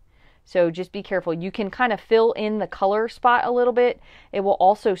ink. So just be careful. You can kind of fill in the color spot a little bit. It will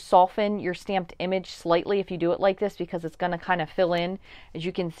also soften your stamped image slightly if you do it like this because it's going to kind of fill in. As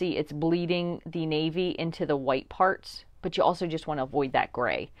you can see, it's bleeding the navy into the white parts, but you also just want to avoid that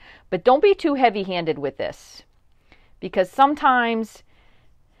gray. But don't be too heavy-handed with this because sometimes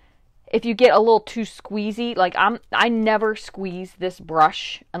if you get a little too squeezy, like I never squeeze this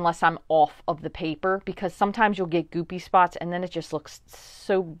brush unless I'm off of the paper because sometimes you'll get goopy spots and then it just looks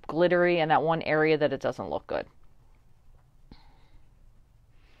so glittery in that one area that it doesn't look good. So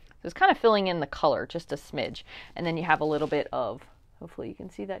it's kind of filling in the color just a smidge. And then you have a little bit of, hopefully you can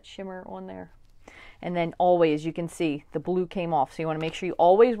see that shimmer on there. And then always, you can see the blue came off. So you want to make sure you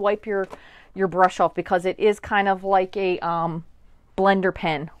always wipe your brush off because it is kind of like a blender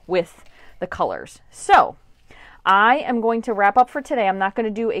pen with the colors. So I am going to wrap up for today. I'm not going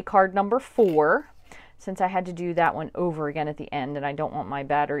to do a card number 4 since I had to do that one over again at the end and I don't want my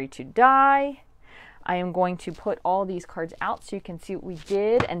battery to die. I am going to put all these cards out so you can see what we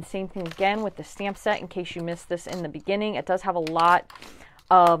did, and same thing again with the stamp set in case you missed this in the beginning. It does have a lot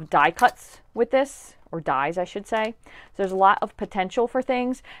of die cuts with this, or dies I should say. So there's a lot of potential for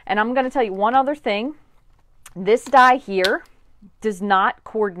things, and I'm going to tell you one other thing. This die here does not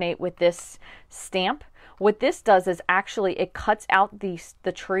coordinate with this stamp. What this does is actually it cuts out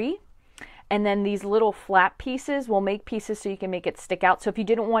the tree, and then these little flat pieces will make pieces so you can make it stick out. So if you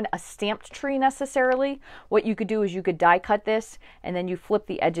didn't want a stamped tree necessarily, what you could do is you could die cut this and then you flip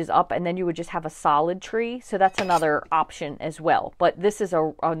the edges up and then you would just have a solid tree. So that's another option as well. But this is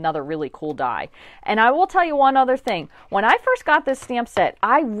another really cool die. And I will tell you one other thing. When I first got this stamp set,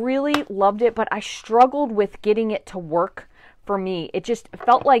 I really loved it, but I struggled with getting it to work for me. It just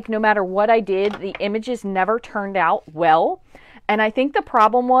felt like no matter what I did, the images never turned out well. And I think the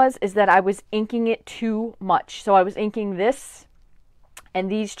problem is that I was inking it too much. So I was inking this and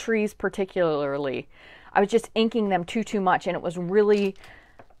these trees particularly. I was just inking them too much, and it was really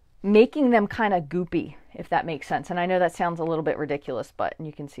making them kind of goopy, if that makes sense. And I know that sounds a little bit ridiculous, but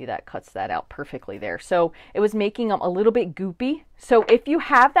you can see that cuts that out perfectly there. So it was making them a little bit goopy. So if you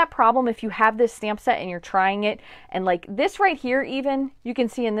have that problem, if you have this stamp set and you're trying it, and like this right here even, you can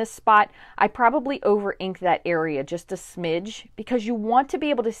see in this spot, I probably over inked that area just a smidge because you want to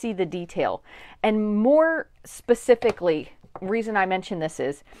be able to see the detail. And more specifically, reason I mention this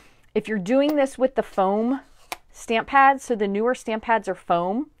is, if you're doing this with the foam stamp pads, so the newer stamp pads are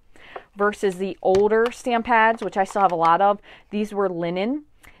foam, versus the older stamp pads, which I still have a lot of, these were linen.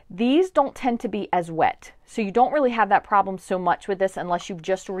 These don't tend to be as wet. So you don't really have that problem so much with this unless you've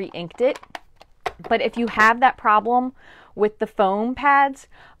just re-inked it. But if you have that problem with the foam pads,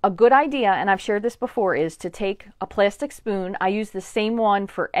 a good idea, and I've shared this before, is to take a plastic spoon. I use the same one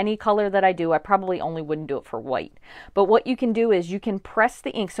for any color that I do. I probably only wouldn't do it for white. But what you can do is you can press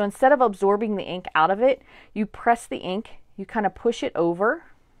the ink. So instead of absorbing the ink out of it, you press the ink, you kind of push it over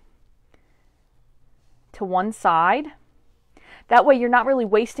to one side. That way you're not really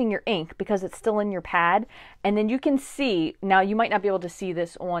wasting your ink because it's still in your pad. And then you can see, now you might not be able to see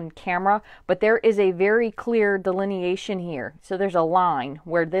this on camera, but there is a very clear delineation here. So there's a line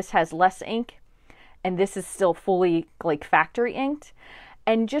where this has less ink and this is still fully like factory inked.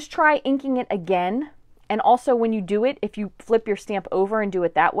 And just try inking it again. And also when you do it, if you flip your stamp over and do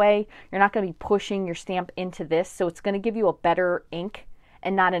it that way, you're not going to be pushing your stamp into this. So it's going to give you a better ink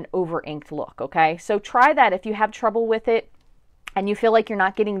and not an over inked look. Okay, so try that if you have trouble with it and you feel like you're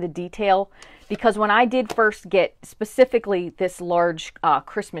not getting the detail, because when I did first get specifically this large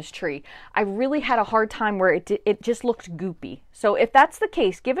Christmas tree, I really had a hard time where it just looked goopy. So if that's the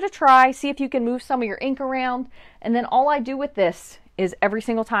case, give it a try, see if you can move some of your ink around, and then all I do with this is every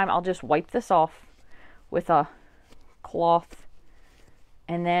single time I'll just wipe this off with a cloth,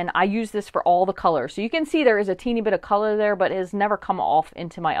 and then I use this for all the colors. So you can see there is a teeny bit of color there, but it has never come off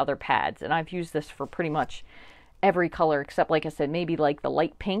into my other pads, and I've used this for pretty much every color except, like I said, maybe like the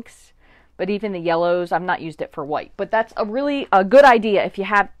light pinks, but even the yellows, I've not used it for white. But that's a really good idea if you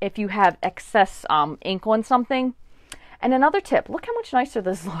have excess ink on something. And another tip, look how much nicer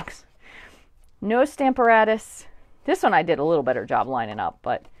this looks. No Stamparatus. This one I did a little better job lining up,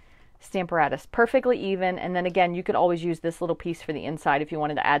 but Stamparatus perfectly even. And then again, you could always use this little piece for the inside if you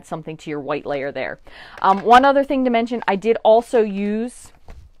wanted to add something to your white layer there. One other thing to mention, I did also use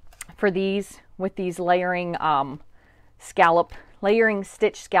for these, with these layering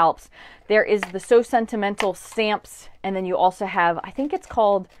stitch scallops, there is the So Sentimental stamps, and then you also have, I think it's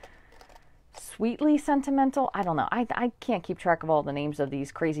called Sweetly Sentimental. I don't know. I can't keep track of all the names of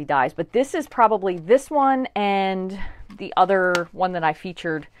these crazy dies, but this is probably this one and the other one that I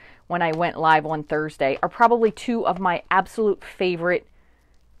featured when I went live on Thursday are probably two of my absolute favorite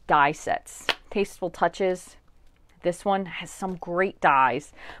die sets. Tasteful Touches. This one has some great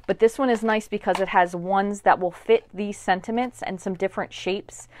dies, but this one is nice because it has ones that will fit these sentiments and some different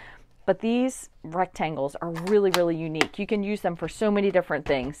shapes. But these rectangles are really, really unique. You can use them for so many different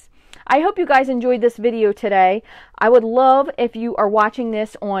things. I hope you guys enjoyed this video today. I would love if you are watching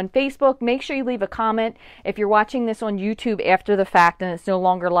this on Facebook, make sure you leave a comment. If you're watching this on YouTube after the fact and it's no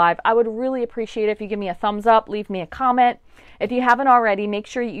longer live, I would really appreciate it if you give me a thumbs up, leave me a comment. If you haven't already, make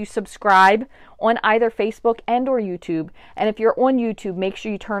sure you subscribe on either Facebook and or YouTube. And if you're on YouTube, make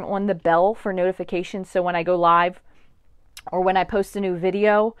sure you turn on the bell for notifications so when I go live or when I post a new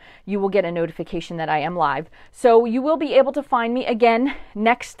video, you will get a notification that I am live. So you will be able to find me again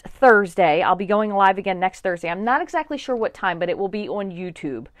next Thursday. I'll be going live again next Thursday. I'm not exactly sure what time, but it will be on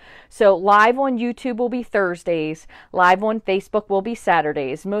YouTube. So live on YouTube will be Thursdays. Live on Facebook will be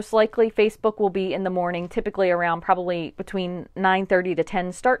Saturdays. Most likely Facebook will be in the morning, typically around probably between 9:30 to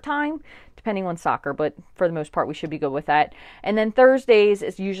 10 start time, depending on soccer, but for the most part we should be good with that. And then Thursdays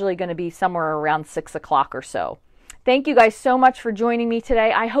is usually going to be somewhere around 6 o'clock or so. Thank you guys so much for joining me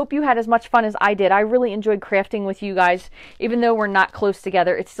today. I hope you had as much fun as I did. I really enjoyed crafting with you guys. Even though we're not close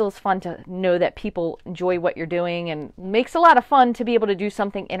together, it still is fun to know that people enjoy what you're doing, and makes a lot of fun to be able to do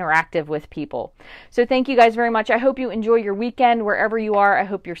something interactive with people. So thank you guys very much. I hope you enjoy your weekend wherever you are. I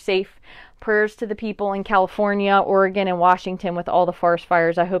hope you're safe. Prayers to the people in California, Oregon, and Washington with all the forest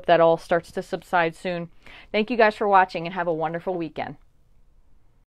fires. I hope that all starts to subside soon. Thank you guys for watching and have a wonderful weekend.